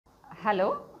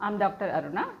Hello, I'm Dr.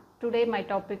 Aruna. Today my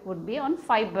topic would be on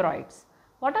fibroids.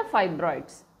 What are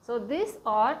fibroids? So these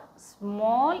are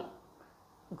small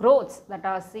growths that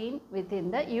are seen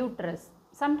within the uterus.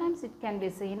 Sometimes it can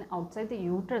be seen outside the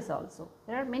uterus also.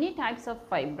 There are many types of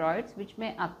fibroids which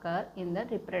may occur in the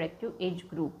reproductive age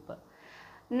group.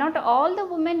 Not all the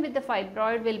women with the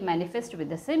fibroid will manifest with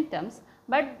the symptoms,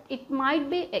 but it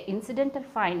might be an incidental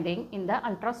finding in the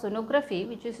ultrasonography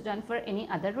which is done for any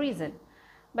other reason.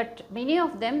 But many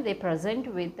of them they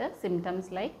present with the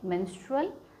symptoms like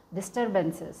menstrual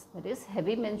disturbances, that is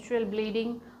heavy menstrual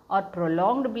bleeding or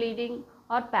prolonged bleeding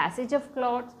or passage of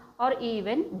clots or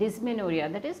even dysmenorrhea,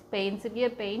 that is severe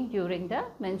pain during the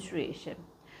menstruation.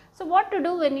 So what to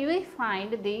do when you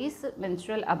find these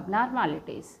menstrual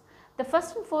abnormalities? The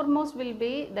first and foremost will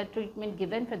be the treatment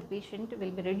given for the patient will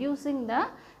be reducing the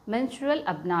menstrual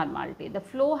abnormality. The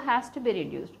flow has to be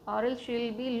reduced or else she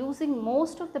will be losing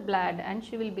most of the blood and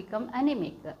she will become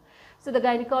anemic. So the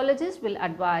gynecologist will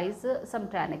advise some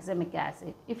tranexamic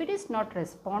acid. If it is not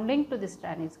responding to this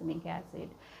tranexamic acid,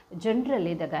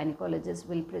 generally the gynecologist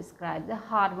will prescribe the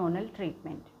hormonal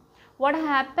treatment. What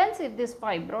happens if this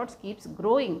fibroids keeps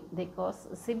growing? They cause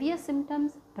severe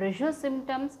symptoms, pressure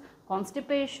symptoms,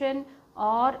 constipation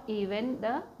or even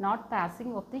the not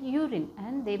passing of the urine,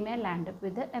 and they may land up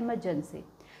with the emergency.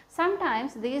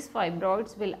 Sometimes these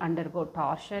fibroids will undergo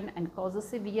torsion and cause a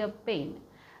severe pain.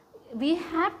 We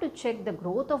have to check the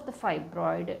growth of the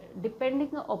fibroid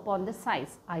depending upon the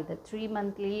size, either 3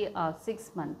 monthly or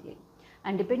 6 monthly.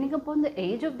 And depending upon the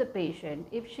age of the patient,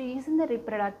 if she is in the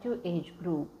reproductive age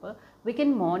group, we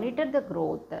can monitor the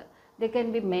growth. There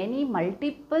can be many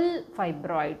multiple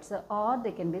fibroids or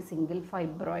there can be single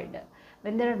fibroid.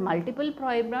 When there are multiple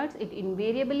fibroids, it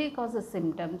invariably causes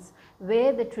symptoms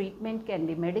where the treatment can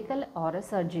be medical or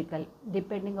surgical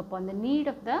depending upon the need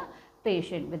of the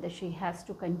patient, whether she has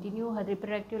to continue her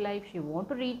reproductive life, she want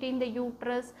to retain the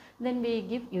uterus, then we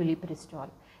give ulipristal.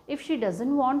 If she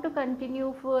doesn't want to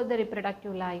continue for the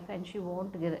reproductive life and she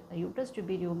want the uterus to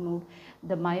be removed,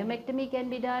 the myomectomy can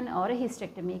be done or a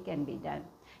hysterectomy can be done.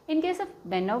 In case of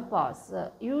menopause,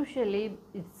 usually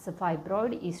it's a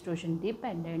fibroid estrogen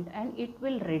dependent and it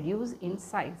will reduce in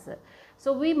size.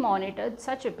 So we monitored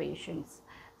such a patients.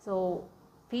 So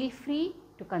feel free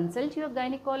to consult your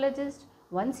gynecologist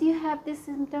once you have these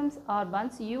symptoms or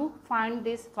once you find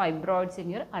these fibroids in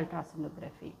your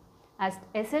ultrasonography. As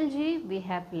SLG, we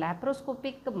have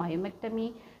laparoscopic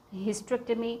myomectomy,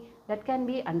 hysterectomy that can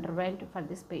be underwent for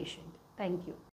this patient. Thank you.